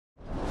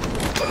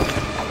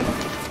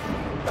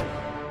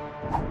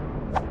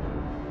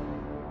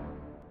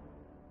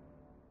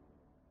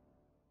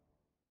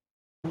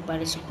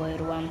everybody,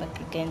 superhero. I'm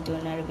back again to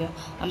another video.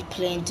 I'm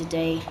playing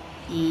today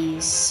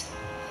is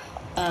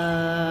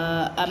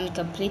I'm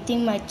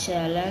completing my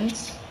challenge.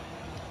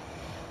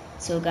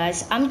 So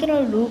guys, I'm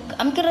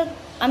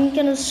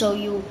gonna show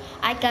you.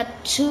 I got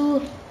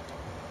two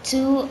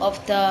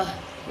of the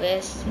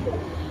where's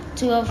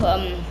two of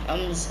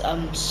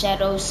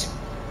Shadow's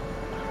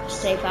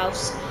safe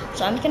house.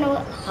 So I'm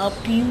gonna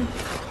help you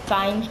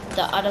find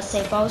the other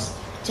safe house.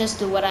 Just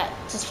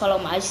follow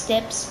my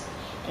steps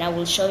and I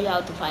will show you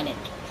how to find it.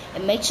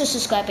 And make sure to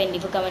subscribe and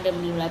leave a comment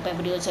and leave like my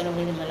video so don't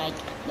leave a like.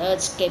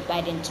 Let's get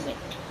right into it.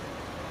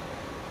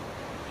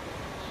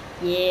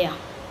 Yeah.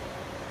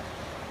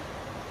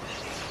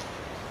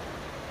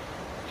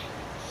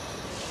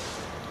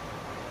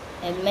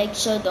 And make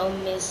sure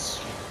don't miss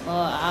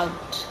more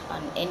out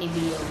on any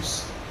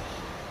videos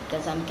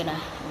because I'm gonna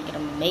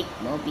make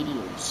more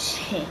videos.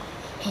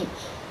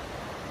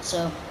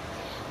 So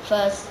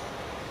first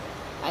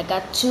I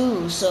got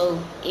two, so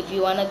if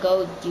you wanna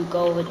go, you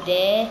go over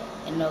there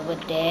and over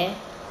there.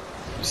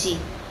 You see,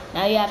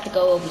 now you have to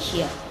go over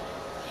here.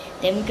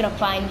 Then we're gonna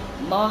find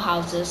more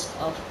houses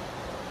of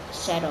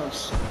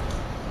shadows,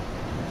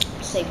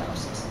 safe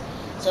houses.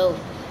 So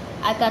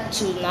I got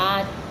two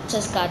now. I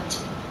just got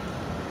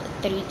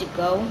three to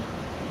go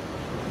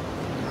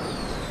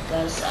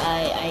because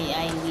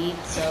I need.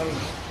 So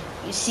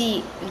you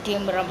see in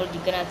Game Rumble you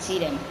cannot see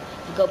them.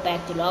 You go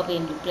back to lobby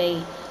and you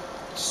play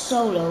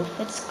solo.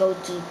 Let's go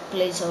to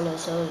play solo.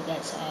 So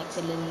guys, I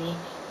accidentally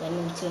went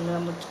into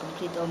number to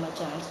complete all my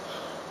channels.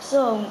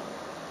 So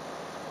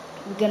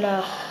we're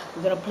gonna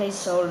play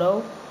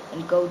solo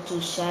and go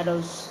to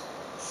Shadow's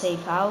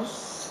safe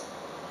house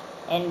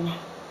and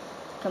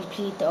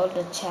complete all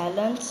the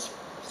challenge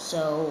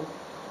so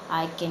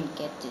I can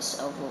get this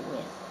over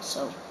with.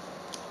 So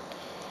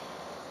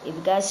if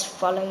you guys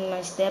following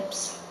my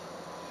steps,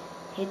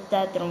 hit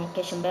that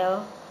notification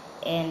bell,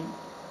 and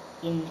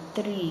in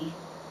 3,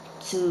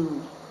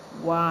 2,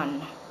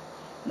 1,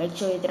 make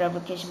sure you hit the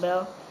notification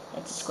bell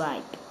and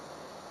subscribe.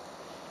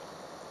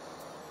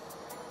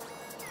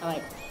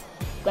 Alright,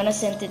 gonna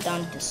send it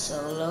down to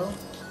solo.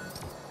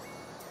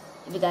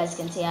 If you guys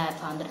can see, I have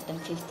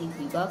 150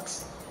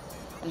 V-Bucks.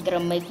 I'm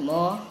gonna make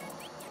more.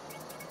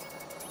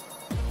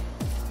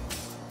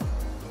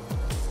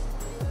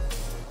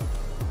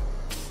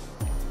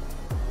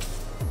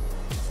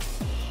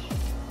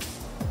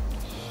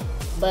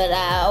 But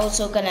I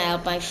also gonna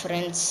help my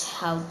friends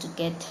how to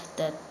get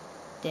the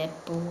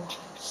Deadpool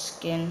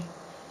skin.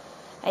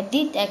 I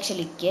did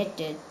actually get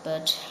it,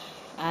 but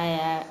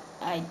I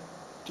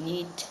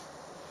need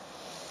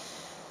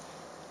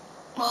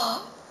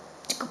more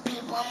to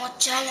complete one more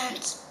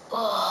challenge.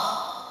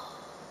 Oh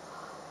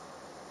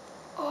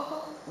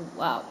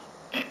wow.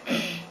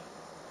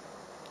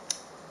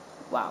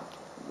 Wow.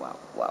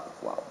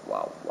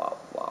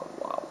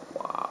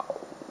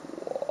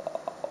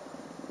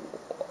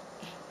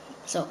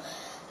 So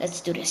let's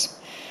do this.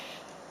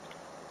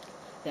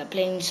 We are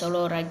playing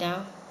solo right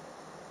now.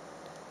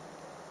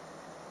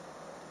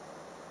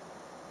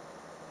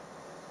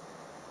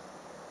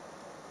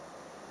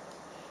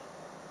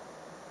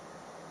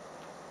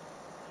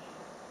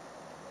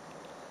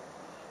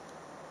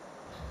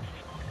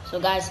 So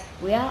guys,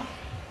 we are.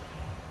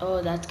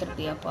 Oh, that's gonna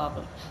be a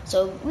problem.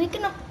 So we're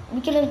gonna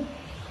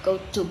go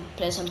to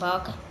Pleasant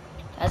Park.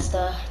 That's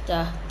the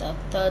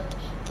third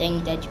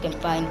thing that you can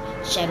find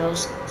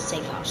Shadow's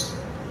safe house.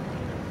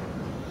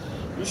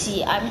 You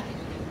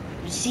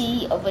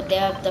see over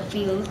there the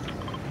field.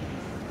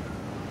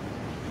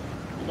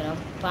 You're gonna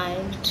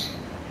find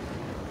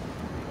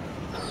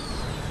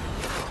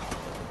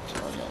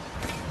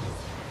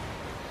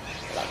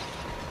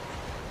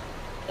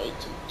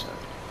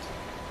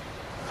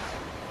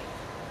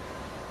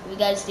If you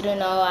guys didn't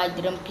know, I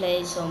didn't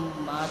play so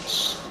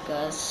much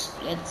because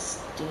let's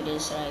do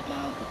this right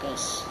now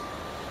because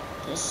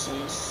this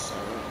is so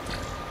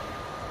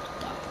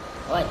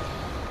tough. Alright,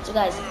 so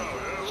guys,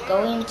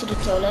 go into the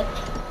toilet,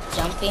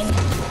 jump in,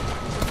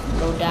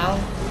 go down,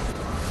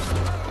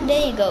 and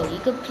there you go, you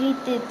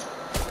completed.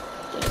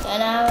 And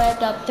now we're at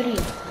top 3.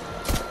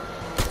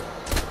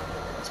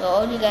 So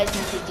all you guys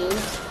need to do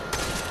is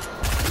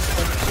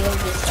to kill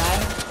this guy.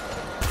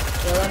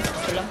 Kill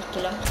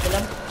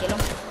him.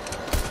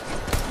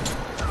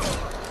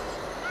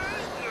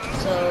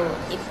 So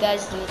if you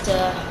guys need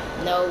to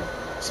know,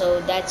 so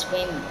that's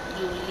when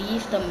you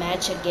leave the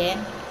match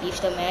again.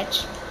 Leave the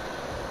match.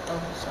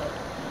 Oh, sorry.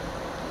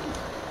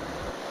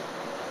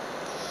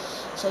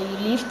 So you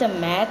leave the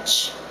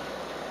match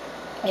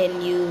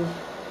and you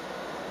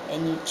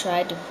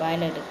try to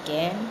find it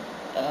again.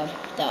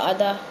 The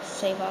other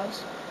safe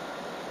house.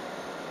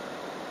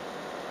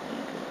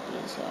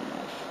 This on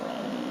my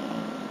phone.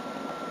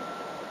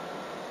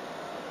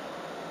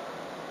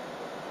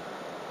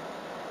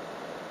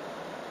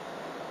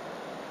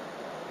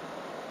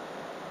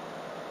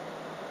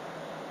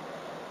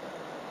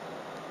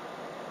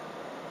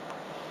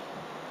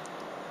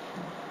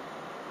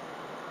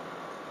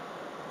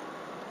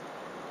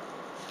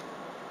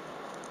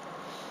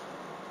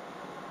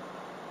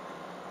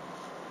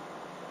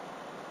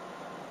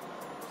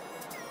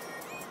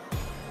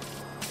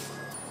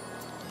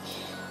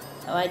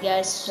 Alright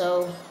guys,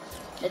 so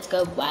let's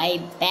go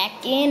right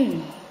back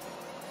in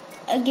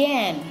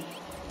again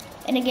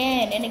and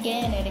again and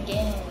again and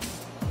again.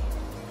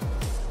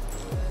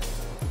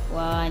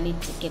 Wow, I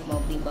need to get more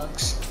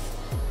V-Bucks.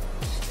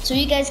 So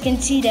you guys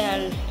can see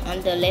down on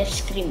the left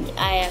screen,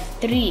 I have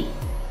 3.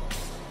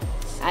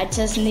 I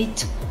just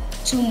need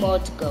 2 more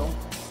to go.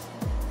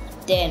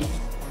 Then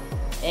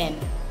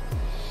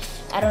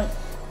I don't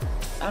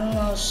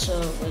know.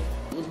 So what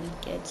will we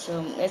get?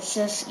 So let's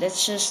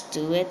just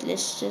do it.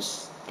 Let's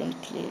just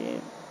complete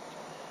it.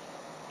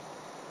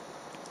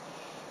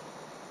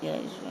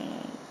 Guys,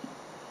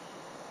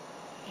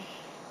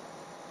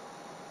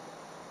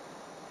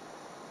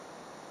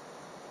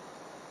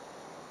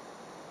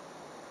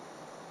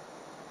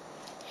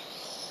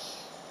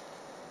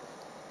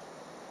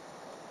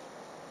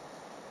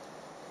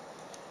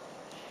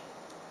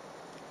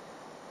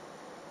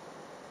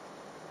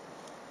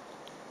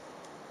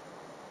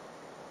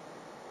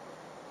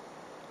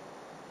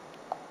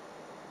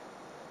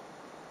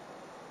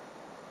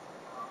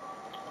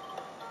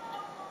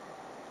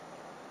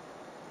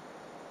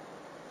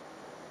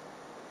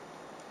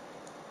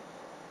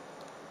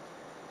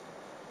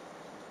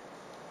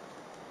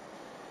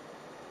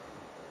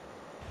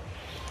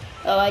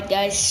 alright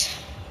guys,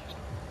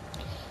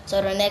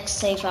 so the next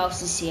safe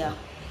house is here.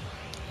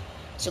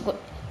 So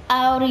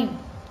I already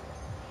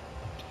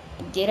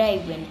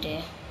I went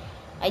there.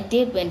 I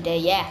did went there,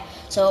 yeah.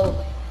 So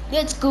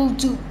let's go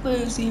to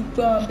Fancy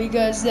Farm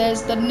because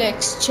there's the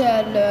next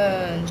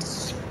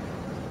challenge.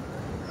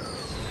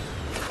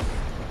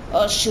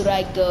 Or should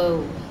I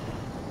go?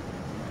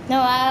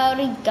 No, I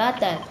already got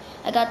that.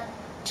 I got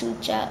 2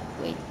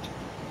 wait.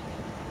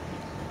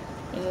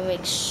 Let me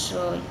make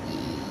sure.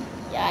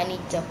 Yeah, I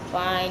need to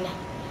find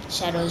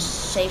Shadow's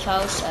safe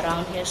house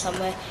around here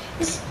somewhere.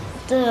 It's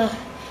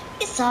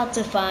hard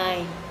to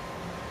find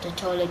the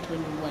toilet when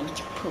you want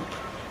to poop.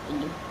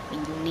 When you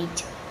need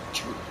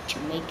to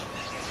make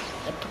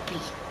a poopy.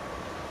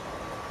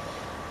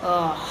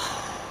 Oh.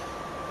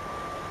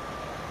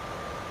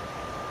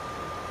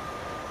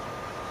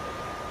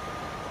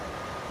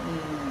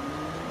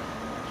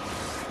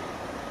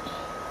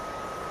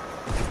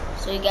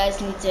 So you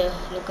guys need to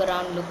look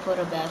around, look for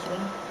a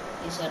bathroom.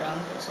 It's around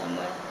here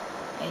somewhere,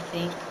 I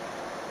think.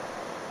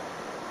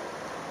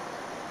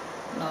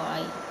 No,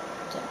 I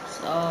just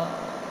saw.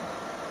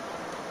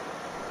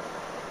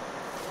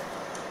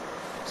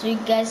 So you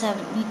guys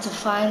need to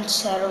find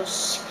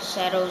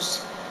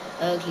Shadow's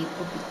ugly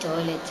poopy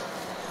toilet.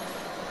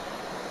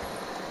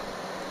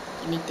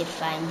 You need to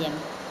find them.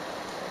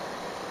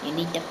 You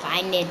need to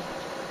find it.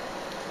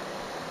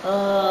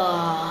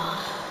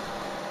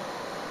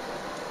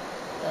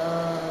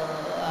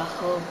 I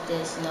hope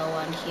there's no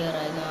one here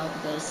right now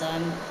because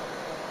I'm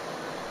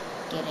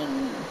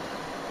getting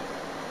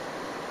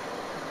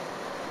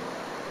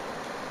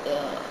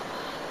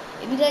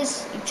if you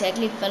guys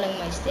exactly following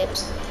my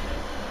steps,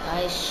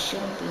 I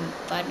shouldn't be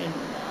finding it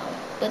now.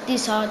 But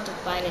it's hard to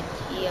find it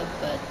here,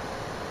 but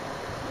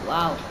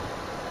wow.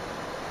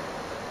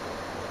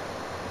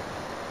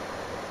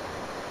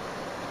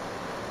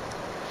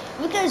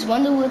 If you guys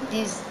wonder what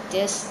this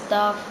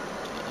stuff,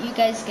 you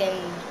guys can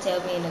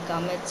tell me in the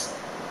comments.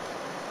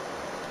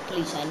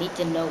 Please, I need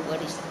to know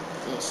what is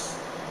this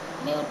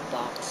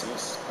mailbox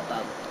is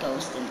about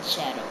Ghost and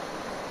Shadow.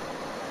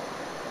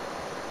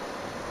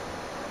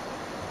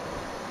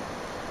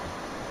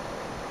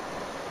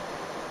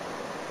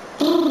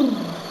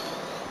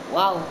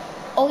 Wow.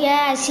 Oh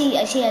yeah, I see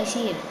it.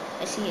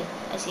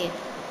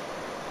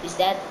 Is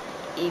that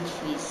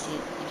if we see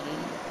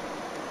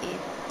it?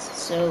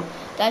 So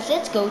guys,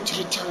 let's go to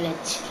the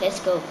toilet. Let's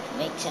go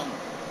make some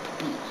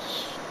pee.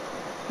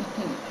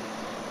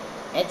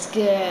 Let's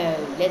go.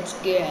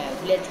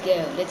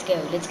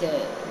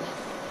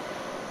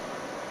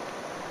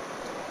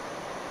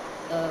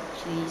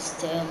 Please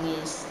tell me,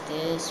 is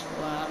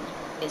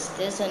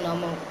this a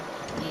normal?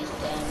 Please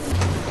tell me.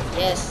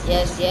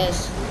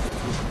 Yes.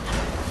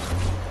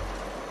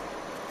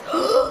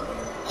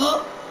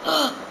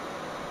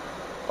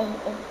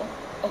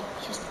 Oh,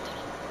 here's the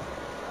toilet.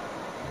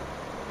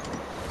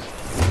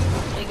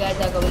 So you guys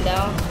are going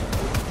down.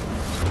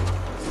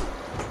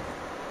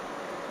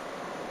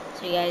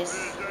 So you guys.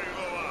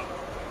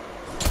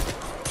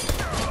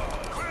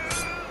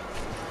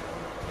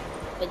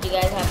 But you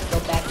guys have to go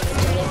back to the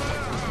toilet.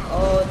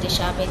 Oh, the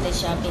shopping.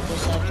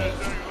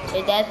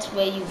 So that's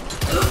where you.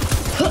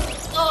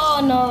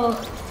 Oh no.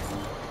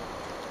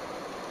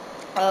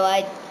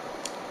 Alright.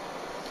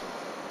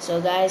 So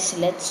guys,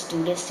 let's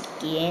do this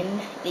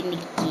again.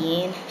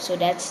 So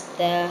that's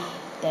the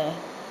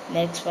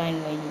next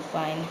one where you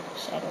find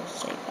Shadow's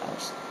safe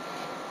house.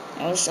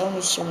 I was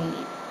only showing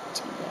it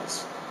to you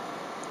guys.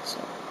 So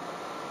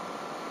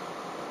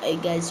are you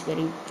guys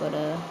ready for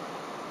the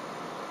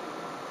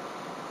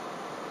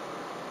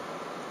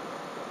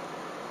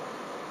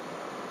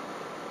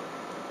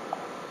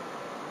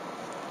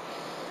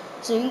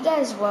So you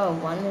guys were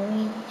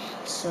wondering,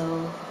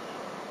 so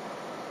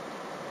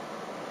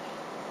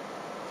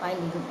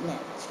finding the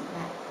next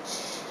match.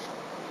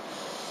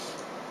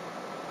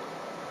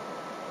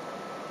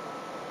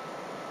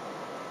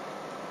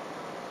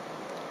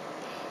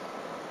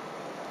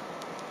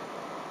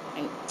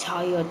 I'm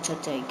tired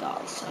today,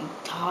 guys. I'm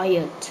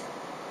tired.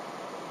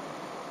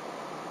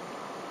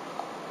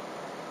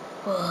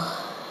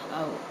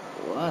 I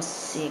was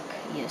sick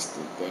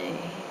yesterday.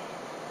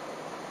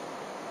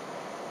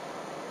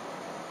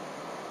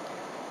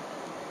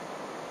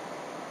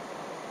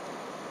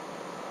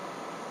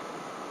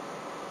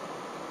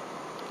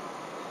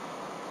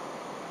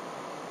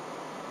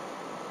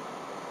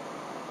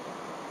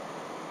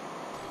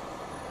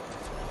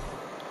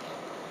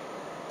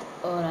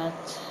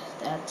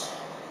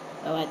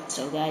 Alright,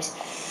 so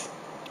guys,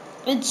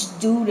 let's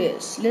do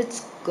this.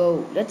 Let's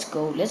go. Let's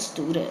do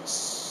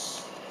this.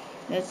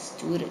 Let's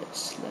do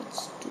this.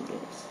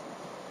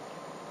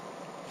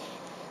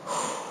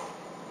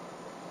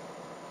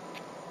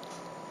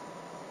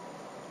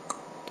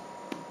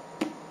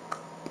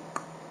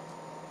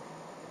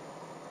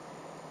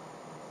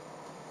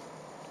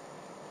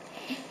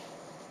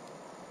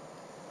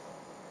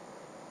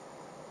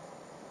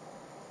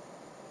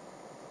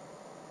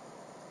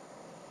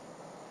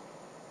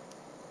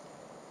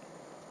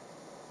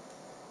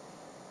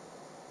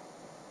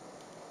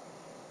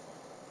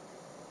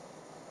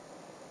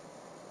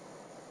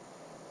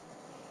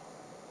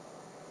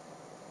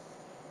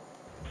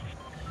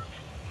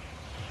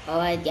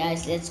 Alright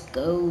guys, let's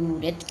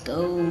go.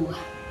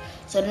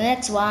 So the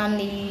next one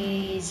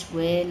is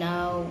where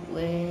now?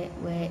 Where?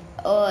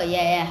 Oh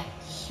yeah,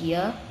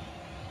 here.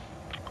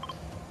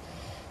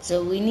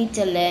 So we need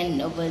to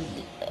land over.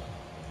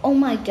 Oh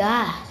my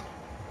god.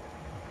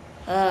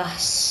 Uh,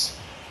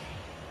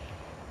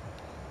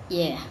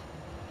 yeah.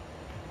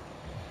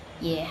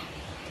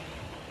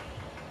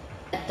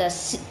 At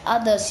the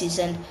other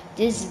season,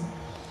 this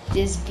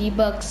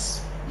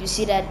V-Bucks. You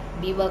see that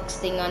V-Bucks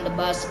thing on the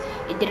bus?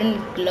 It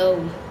didn't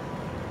glow.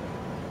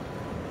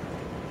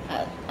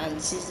 On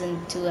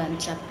season 2 and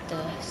chapter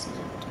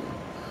season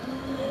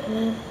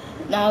 2.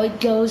 Now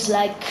it goes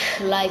like.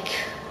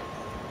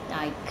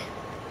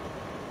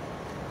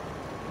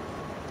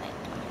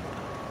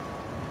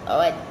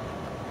 Alright.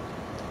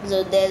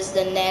 So there's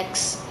the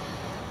next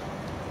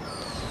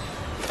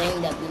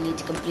thing that we need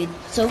to complete.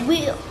 So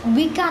we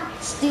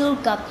still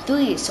got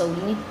 3. So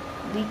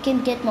we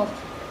can get more.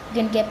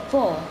 We can get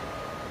 4.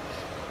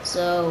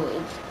 So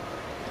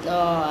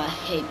I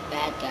hate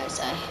bad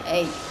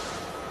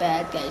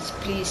guys.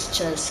 Please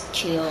just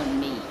kill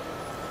me.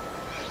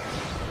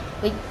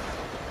 Wait.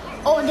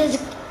 Oh, there's a...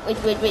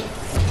 Wait.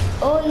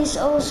 Oh, he's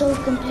also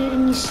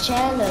completing his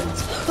challenge.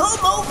 Oh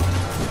no!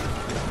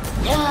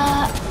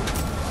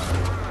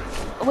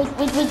 Wait.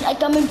 I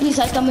come in peace.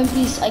 No.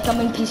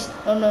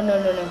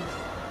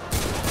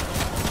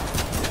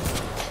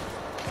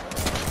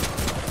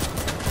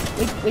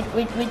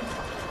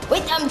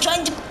 Wait, I'm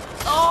trying to...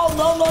 Oh,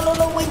 no.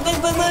 Wait.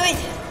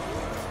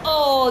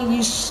 Oh,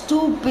 you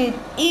stupid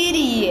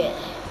idiot.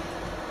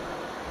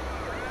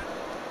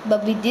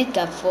 But we did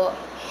got 4.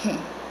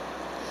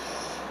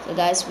 So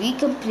guys, we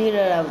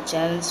completed our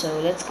challenge, so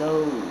let's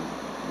go.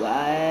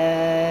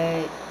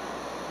 Bye.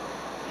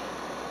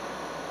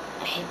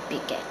 I hate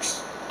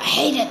pickaxe. I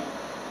hate it.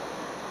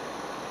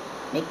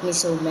 Make me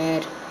so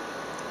mad.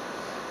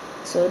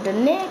 So the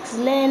next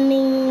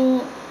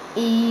landing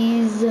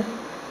is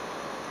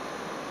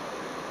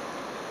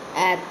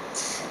at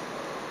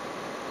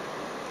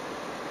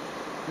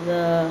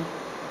the...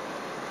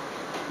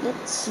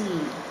 Let's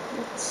see.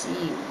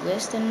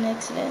 Where's the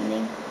next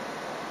landing?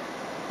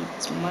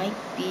 It might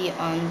be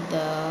on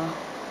the...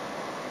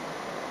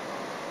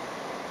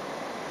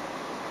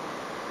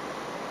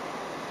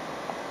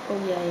 Oh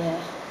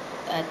yeah.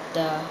 At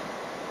the...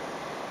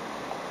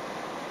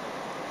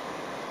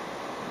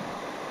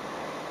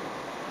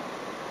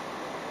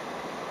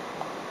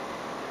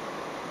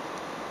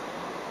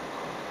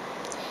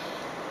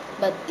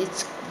 But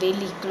it's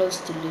really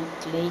close to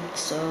Luke Lake,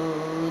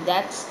 so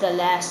that's the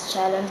last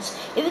challenge.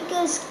 If you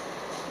guys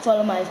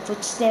follow my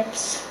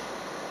footsteps,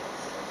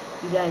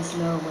 you guys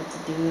know what to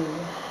do.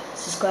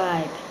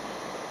 Subscribe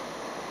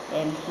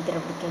and hit the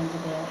notification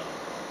bell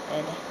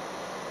and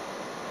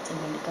tell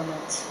me in the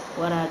comments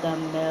what are the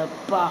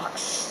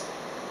mailbox.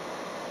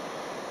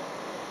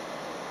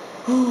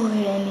 Ooh,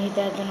 and hit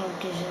that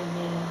notification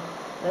bell.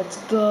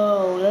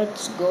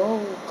 Let's go.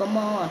 Come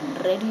on,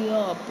 ready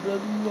up.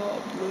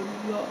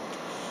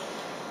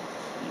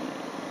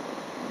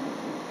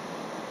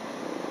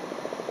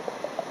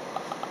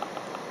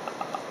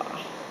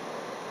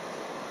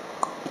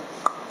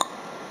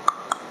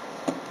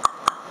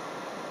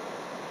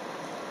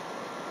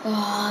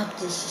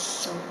 This is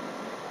so...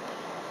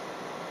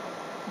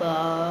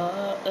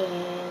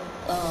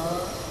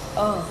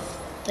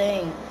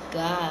 thank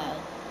God.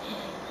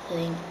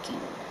 Thank you.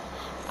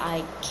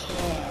 I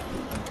can.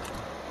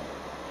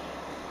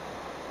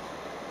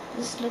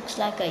 This looks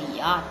like a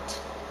yacht.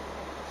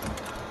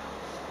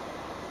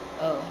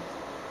 Oh.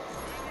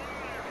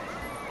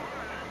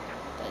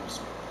 That's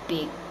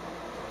big,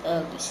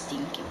 ugly,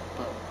 stinky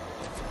boat.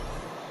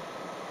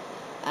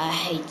 I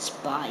hate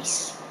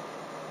spice.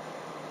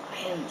 I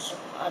hate them so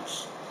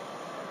much.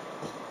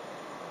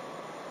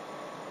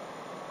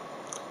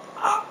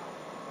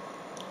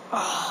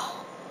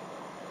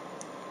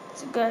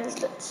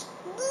 guys, let's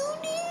do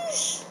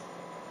this.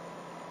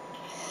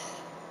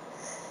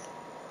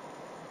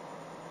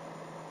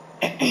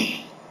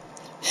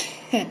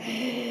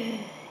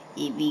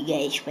 If you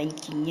guys want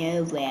to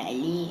know where I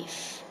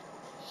live,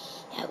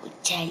 I will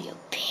tell your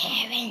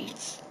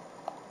parents.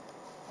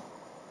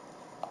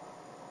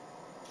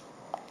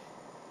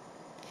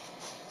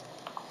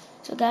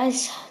 So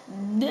guys,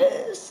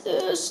 this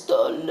is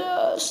the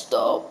last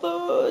of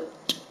it.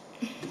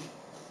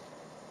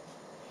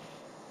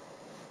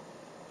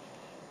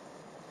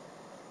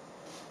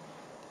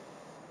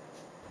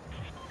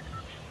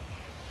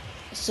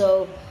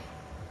 So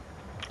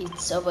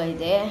it's over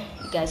there,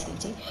 you guys can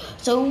see.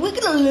 So we're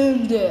gonna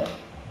land there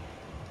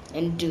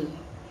and do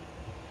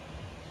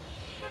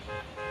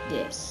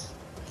this.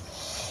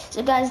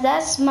 So guys,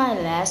 that's my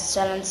last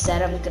challenge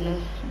that I'm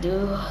gonna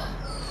do.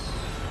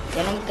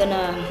 Then I'm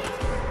gonna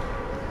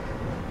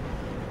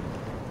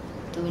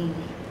do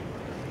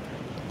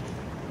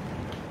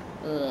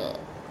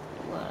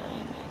what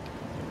am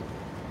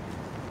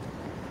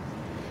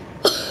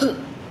I?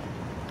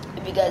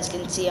 If you guys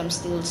can see, I'm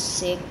still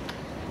sick.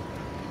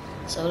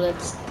 So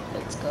let's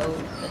go.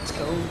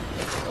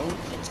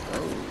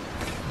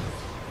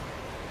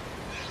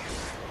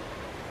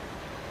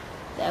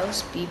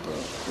 Those people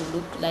who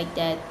look like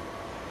that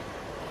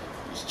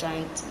is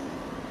trying to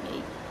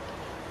make.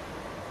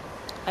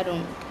 I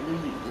don't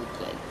really look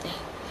like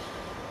that.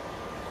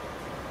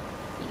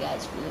 You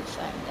guys will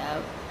find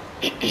out.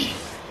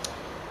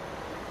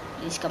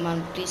 Please come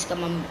on, please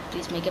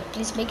make it,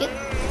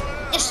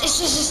 Yes.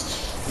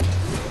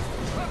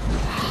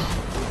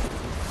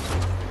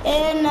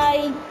 And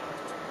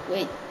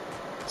wait.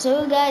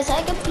 So guys,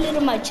 I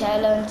completed my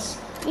challenge.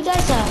 You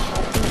guys are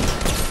happy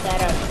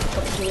that I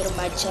completed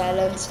my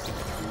challenge.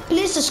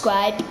 Please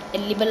subscribe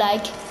and leave a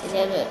like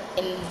and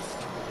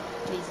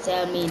please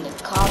tell me in the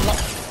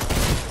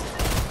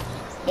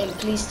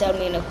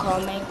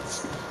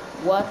comments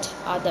what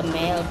are the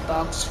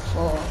mailbox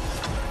for.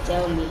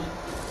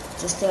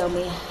 Just tell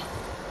me,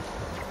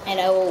 and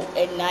I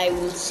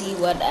will see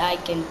what I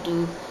can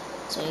do.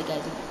 So you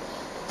guys,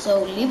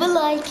 so leave a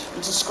like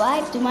and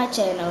subscribe to my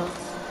channel.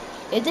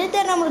 Hit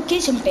that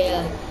notification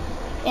bell,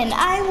 and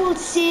I will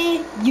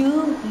see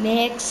you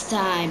next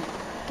time.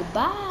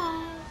 Goodbye.